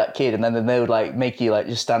you'd fight that kid and then they would like make you like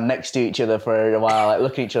just stand next to each other for a while, like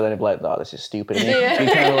look at each other and be like, oh, this is stupid. And you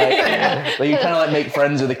kind of like make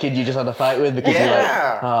friends with the kid you just had to fight with because you're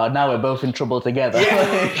like, oh, now we're both in trouble together.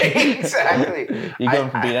 Yeah, exactly. You're going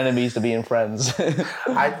from being enemies to being friends.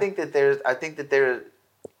 I think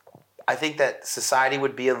that society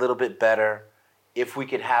would be a little bit better if we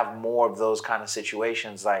could have more of those kind of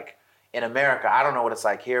situations. Like in America, I don't know what it's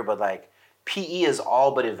like here, but like PE is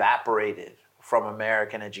all but evaporated from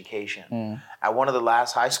American education. At one of the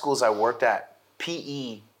last high schools I worked at,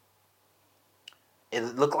 PE, it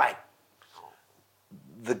looked like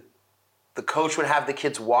the coach would have the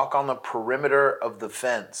kids walk on the perimeter of the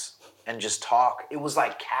fence and just talk. It was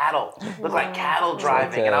like cattle. It looked like cattle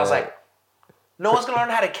driving. And I was like, No one's gonna learn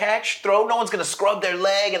how to catch, throw. No one's gonna scrub their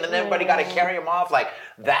leg, and then everybody got to carry them off. Like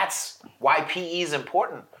that's why PE is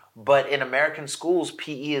important. But in American schools,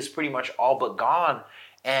 PE is pretty much all but gone.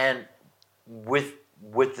 And with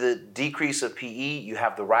the decrease of PE, you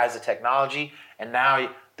have the rise of technology, and now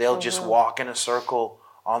they'll just walk in a circle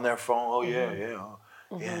on their phone. Oh yeah.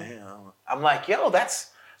 I'm like, yo,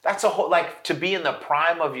 that's a whole, like, to be in the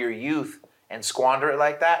prime of your youth and squander it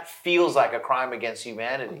like that feels like a crime against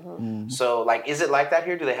humanity. So, like, is it like that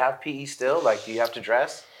here? Do they have PE still? Like, do you have to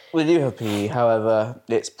dress? We do have PE, however,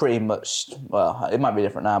 it's pretty much, well, it might be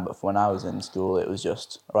different now, but when I was in school, it was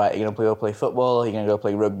just, right, you're going to go play football, you're going to go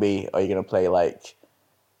play rugby, or you're going to play, like,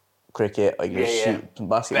 cricket, or you're going to shoot some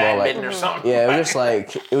basketball. Badminton or something. Yeah, it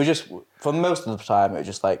was just, for most of the time, it was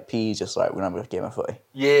just like, PE's just like, we're going to have a game of footy.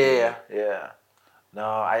 Yeah. No,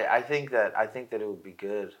 I think that it would be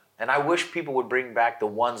good. And I wish people would bring back the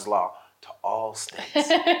ones law to all states.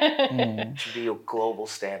 It should be a global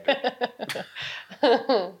standard.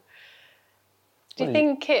 Do you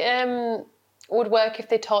think it would work if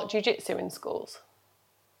they taught jiu-jitsu in schools?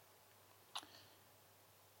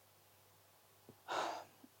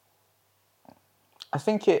 I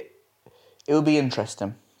think it would be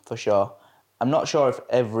interesting, for sure. I'm not sure if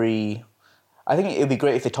I think it would be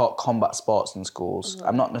great if they taught combat sports in schools.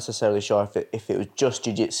 I'm not necessarily sure if it was just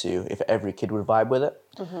jiu-jitsu, if every kid would vibe with it.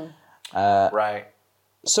 Right.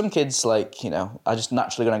 Some kids, like, are just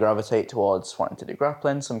naturally going to gravitate towards wanting to do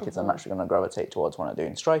grappling. Some kids are naturally going to gravitate towards wanting to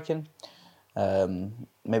do striking.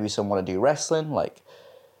 Maybe some want to do wrestling. Like,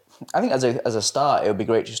 I think as a start, it would be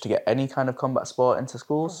great just to get any kind of combat sport into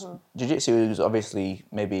schools. Jiu-jitsu is obviously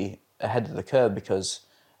maybe ahead of the curve because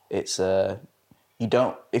it's if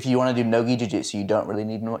you want to do no-gi jiu-jitsu, you don't really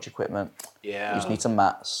need much equipment. Yeah. You just need some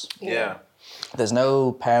mats. Yeah. There's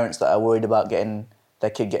no parents that are worried about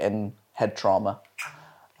their kid getting head trauma.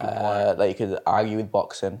 That you could argue with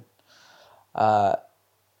boxing. And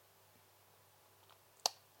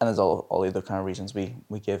there's all the other kind of reasons we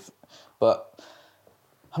give. But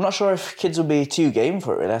I'm not sure if kids would be too game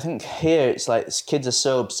for it, really. I think here it's like kids are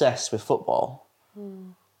so obsessed with football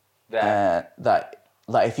that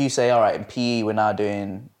if you say, all right, in PE we're now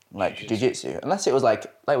doing like jiu-jitsu, unless it was like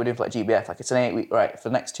we're doing for like GBF, like it's an 8-week, right, for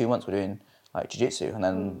the next 2 months we're doing like jiu-jitsu, and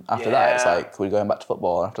then after that it's like we're going back to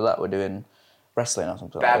football, and after that we're doing wrestling or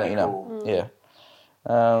something like that, Cool. Yeah.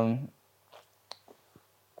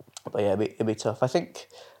 But yeah, it'd be tough. I think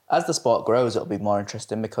as the sport grows, it'll be more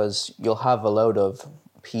interesting because you'll have a load of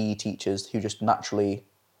PE teachers who just naturally,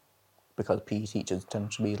 because PE teachers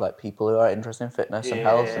tend to be like people who are interested in fitness and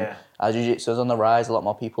health, and as jiu-jitsu is on the rise, a lot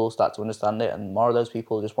more people start to understand it, and more of those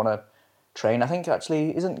people just want to train. I think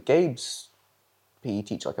actually, isn't Gabe's PE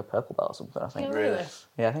teacher like a purple belt or something? I think. Oh, really?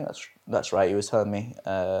 Yeah, I think that's right. He was telling me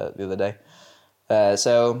the other day.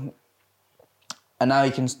 And now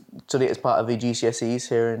you can study it as part of the GCSEs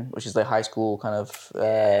here, which is the high school kind of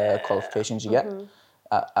qualifications you get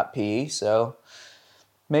at PE. So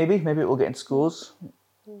maybe it will get into schools.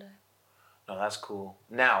 No, that's cool.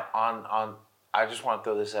 Now, on I just want to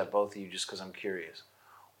throw this at both of you just because I'm curious.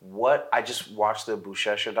 I just watched the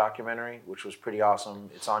Buchecha documentary, which was pretty awesome.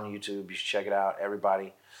 It's on YouTube. You should check it out,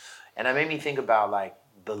 everybody. And it made me think about like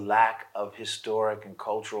the lack of historic and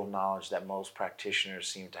cultural knowledge that most practitioners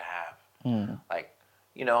seem to have. Like,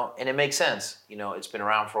 and it makes sense. It's been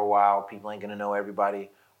around for a while. People ain't gonna know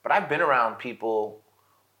everybody. But I've been around people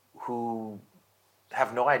who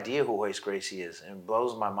have no idea who Royce Gracie is, and it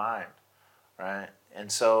blows my mind, right?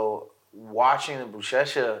 And so watching the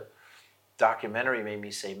Buchecha documentary made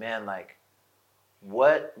me say, man, like,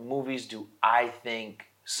 what movies do I think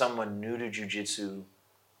someone new to jiu-jitsu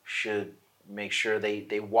should make sure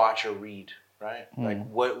they watch or read, right? Like,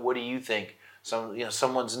 what do you think?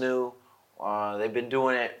 Someone's new, they've been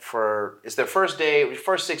doing it it's their first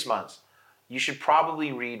 6 months. You should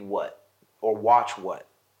probably read what or watch what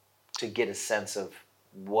to get a sense of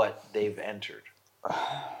what they've entered.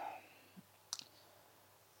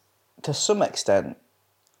 To some extent,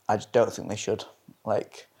 I just don't think they should.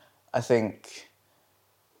 Like, I think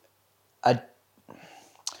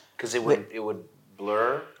because it would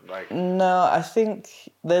blur, like. No, I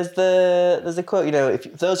think there's a quote.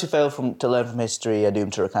 If those who fail to learn from history are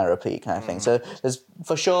doomed to kind of repeat, kind of thing. So there's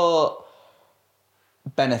for sure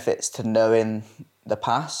benefits to knowing the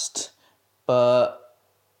past, but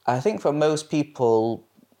I think for most people,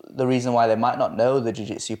 the reason why they might not know the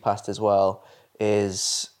jiu-jitsu past as well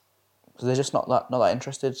is because they're just not that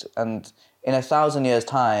interested. And in 1,000 years'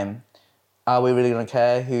 time, are we really going to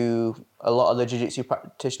care who a lot of the jiu-jitsu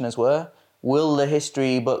practitioners were? Will the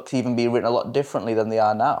history books even be written a lot differently than they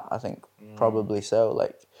are now? I think probably so.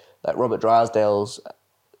 Like Robert Drysdale's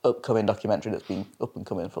upcoming documentary that's been up and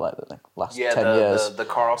coming for like the last 10 the, years. the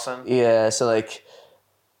Carlson. Yeah, so like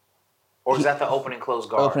Or is that the open and closed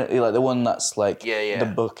guard? like the one that's like Yeah. the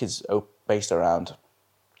book is based around.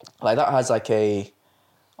 Like that has like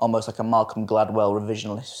almost like a Malcolm Gladwell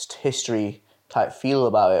revisionist history type feel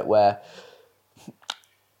about it, where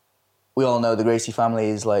we all know the Gracie family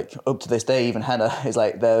is like up to this day, even Henna is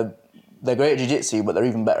like they're great at jiu-jitsu, but they're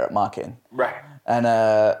even better at marketing. Right. And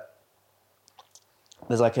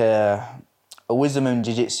there's like a wisdom in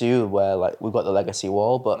jiu-jitsu where like we've got the legacy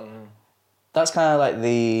wall, but that's kind of like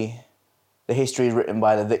the history is written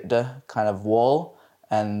by the victor kind of wall,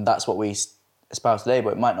 and that's what we espouse today,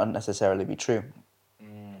 but it might not necessarily be true.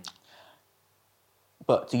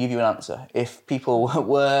 But to give you an answer, if people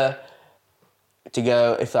were to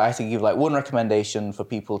go, if I had to give like one recommendation for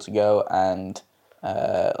people to go and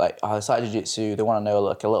like they started jiu-jitsu, they want to know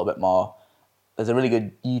like a little bit more, there's a really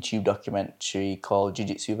good YouTube documentary called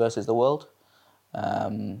Jiu-Jitsu versus the World.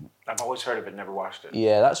 I've always heard of it, never watched it.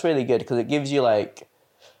 Yeah, that's really good because it gives you a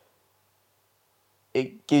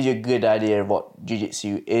good idea of what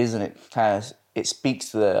jiu-jitsu is, and it speaks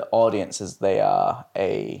to the audience as they are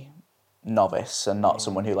a novice and not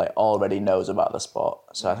someone who like already knows about the sport.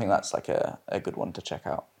 So I think that's like a good one to check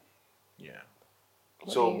out. Yeah.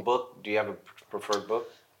 So book, do you have a preferred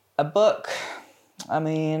book? A book, I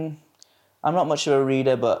mean, I'm not much of a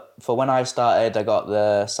reader, but for when I started, I got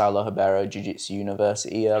the Saulo Ribeiro Jiu-Jitsu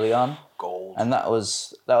University early on. Gold. And that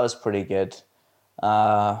was pretty good.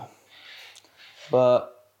 But,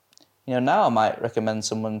 now I might recommend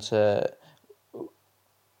someone to...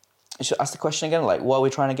 You should ask the question again, like, what are we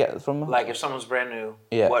trying to get from them? Like, if someone's brand new,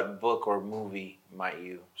 what book or movie might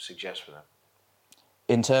you suggest for them?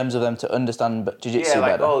 In terms of them to understand jiu-jitsu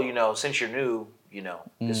like, better? since you're new,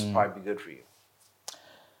 this would probably be good for you.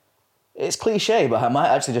 It's cliche, but I might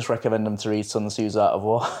actually just recommend them to read Sun Tzu's Art of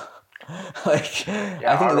War. I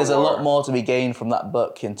think there's a lot more to be gained from that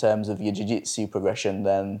book in terms of your jiu-jitsu progression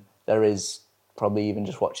than there is probably even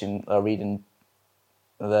just watching or reading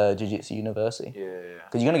the Jiu-Jitsu University. Yeah.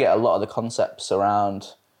 Because you're going to get a lot of the concepts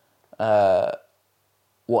around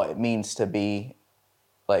what it means to be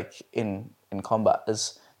like in combat.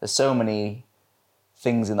 There's so many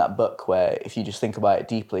things in that book where if you just think about it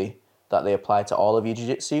deeply, that they apply to all of your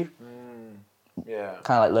jiu-jitsu. Yeah.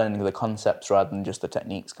 Kind of like learning the concepts rather than just the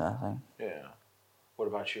techniques kind of thing. Yeah. What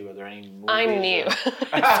about you? Are there any movies? I'm new. She's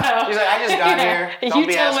like, I just got here. Don't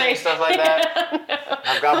be asking me stuff like that. No.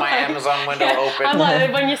 I've got my Amazon window open. I'm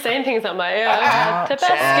like, when you're saying things, I'm like,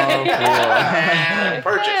 Tabasco.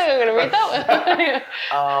 Purchase. I'm going to read that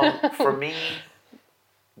one. For me,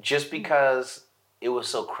 just because it was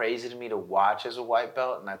so crazy to me to watch as a white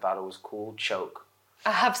belt and I thought it was cool, Choke.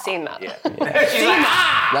 I have seen that. Yeah. She's like,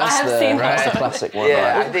 That's the classic one.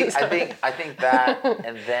 Yeah, right? I think that,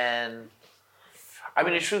 and then, I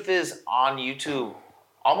mean, the truth is, on YouTube,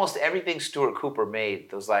 almost everything Stuart Cooper made,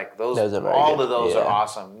 those are very all good. Of those are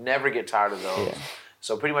awesome. Never get tired of those. Yeah.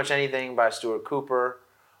 So pretty much anything by Stuart Cooper.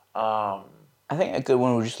 I think a good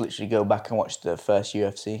one would just literally go back and watch the first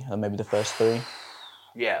UFC, or maybe the first 3.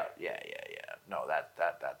 Yeah. No,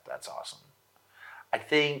 that's awesome. I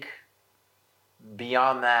think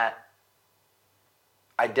beyond that,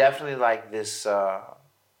 I definitely like this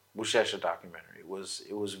Wushesha documentary. It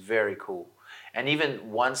was very cool. And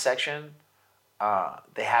even one section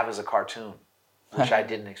they have as a cartoon, which I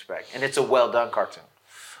didn't expect. And it's a well-done cartoon.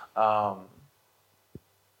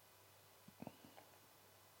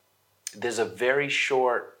 There's a very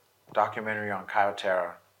short documentary on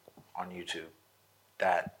Kyotera on YouTube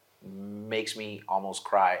that makes me almost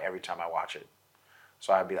cry every time I watch it.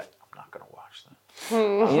 So I'd be like, I'm not going to watch that.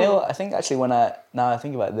 You know what? I think actually now I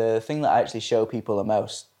think about it, the thing that I actually show people the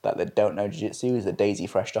most that they don't know jiu-jitsu is the Daisy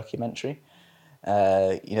Fresh documentary.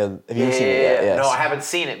 Have you seen it yet? Yes. No, I haven't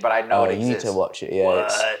seen it, but I know it exists. You need to watch it. Yeah,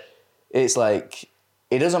 what? It's like,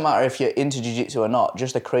 it doesn't matter if you're into jiu-jitsu or not,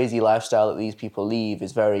 just the crazy lifestyle that these people lead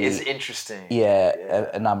is very... It's interesting.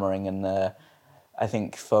 Enamoring, and I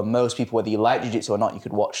think for most people, whether you like jiu-jitsu or not, you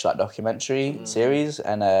could watch that documentary series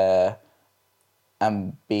and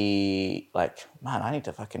be like, man, I need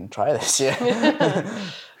to fucking try this. Yeah.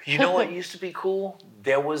 You know what used to be cool?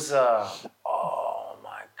 There was oh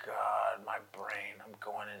my God, my brain. I'm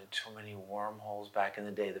going into too many wormholes back in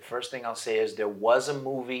the day. The first thing I'll say is there was a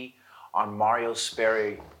movie on Mario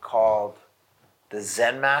Sperry called The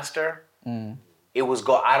Zen Master. It was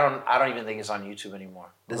I don't even think it's on YouTube anymore.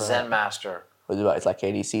 The Zen Master. It's like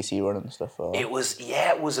ADCC running and stuff. Or... It was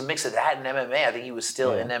a mix of that and MMA. I think he was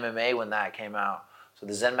still in MMA when that came out. So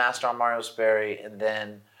the Zen Master on Mario Sperry, and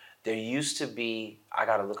then there used to be, I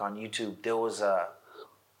gotta look on YouTube, there was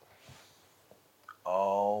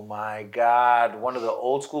Oh my God. One of the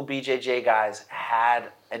old school BJJ guys had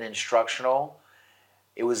an instructional.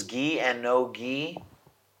 It was gi and no gi.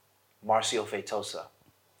 Marcio Feitosa.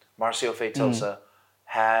 Marcio Feitosa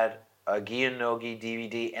had a gi and no gi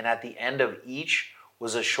DVD, and at the end of each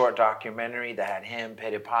was a short documentary that had him,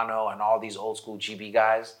 Peripano, and all these old school GB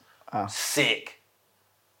guys. Sick.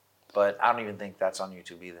 But I don't even think that's on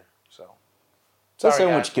YouTube either. So There's so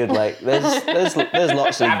guys. much good. Like there's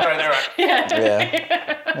lots of After they're like,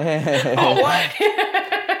 yeah. oh what?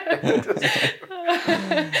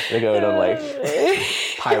 They're going on like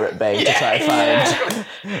Pirate Bay to try to find.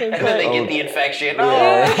 And then they get the infection.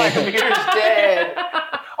 Oh, my computer's dead.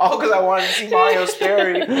 All because I wanted to see Mario's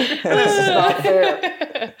theory. This is not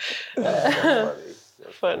fair. That's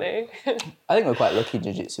so Funny. I think we're quite lucky in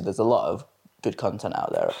jiu-jitsu. There's a lot of good content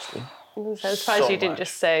out there, actually. I'm surprised you didn't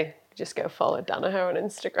just say, just go follow Danaher on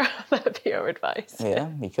Instagram. That'd be your advice. Yeah,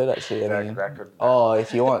 you could actually. I mean, that could, or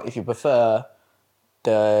if you prefer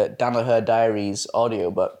the Danaher Diaries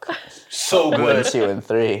audiobook. so good. 1, 2, and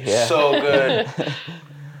 3. Yeah. So good.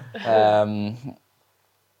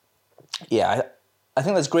 Yeah, I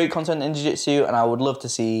think there's great content in jiu-jitsu, and I would love to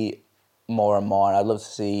see more and more. And I'd love to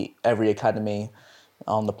see every academy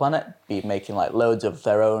on the planet be making like loads of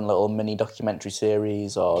their own little mini documentary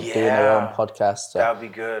series or doing their own podcasts. That would be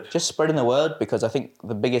good. Just spreading the word, because I think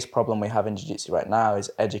the biggest problem we have in jiu-jitsu right now is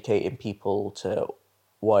educating people to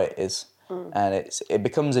what it is. And it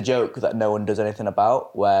becomes a joke that no one does anything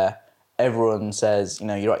about, where everyone says, you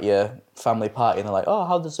know, you're at your family party and they're like, oh,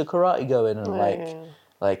 how does the karate going? And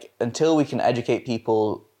like until we can educate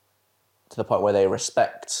people to the point where they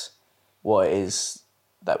respect what it is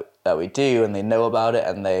that we do, and they know about it,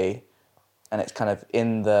 and it's kind of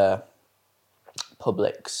in the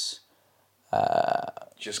public's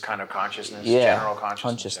just kind of consciousness, yeah, general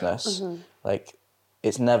consciousness. Yeah. Like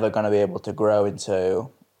it's never going to be able to grow into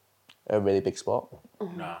a really big sport.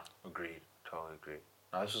 No, agreed. Totally agreed.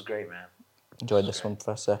 No, this was great, man. Enjoyed this one,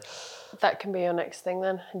 Professor. That can be your next thing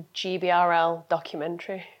then. GBRL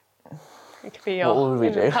documentary. It could be your... What would we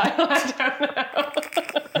do? I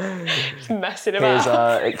don't know. Just messing about. Here's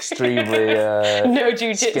our extremely no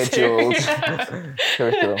jiu-jitsu. scheduled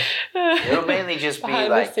curriculum. It'll mainly just be Behind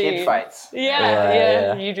the like kid scenes. fights.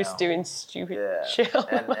 Yeah. You just doing stupid shit.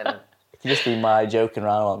 And It could just be my joking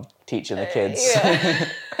around while I'm teaching the kids.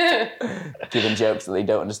 Giving jokes that they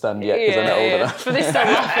don't understand yet because they're not old enough. But they still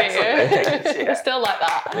laugh at you. They're still like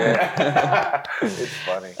that. it's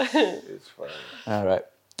funny. It's funny. All right.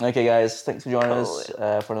 Okay, guys. Thanks for joining us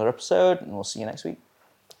for another episode, and we'll see you next week.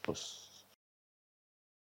 Peace.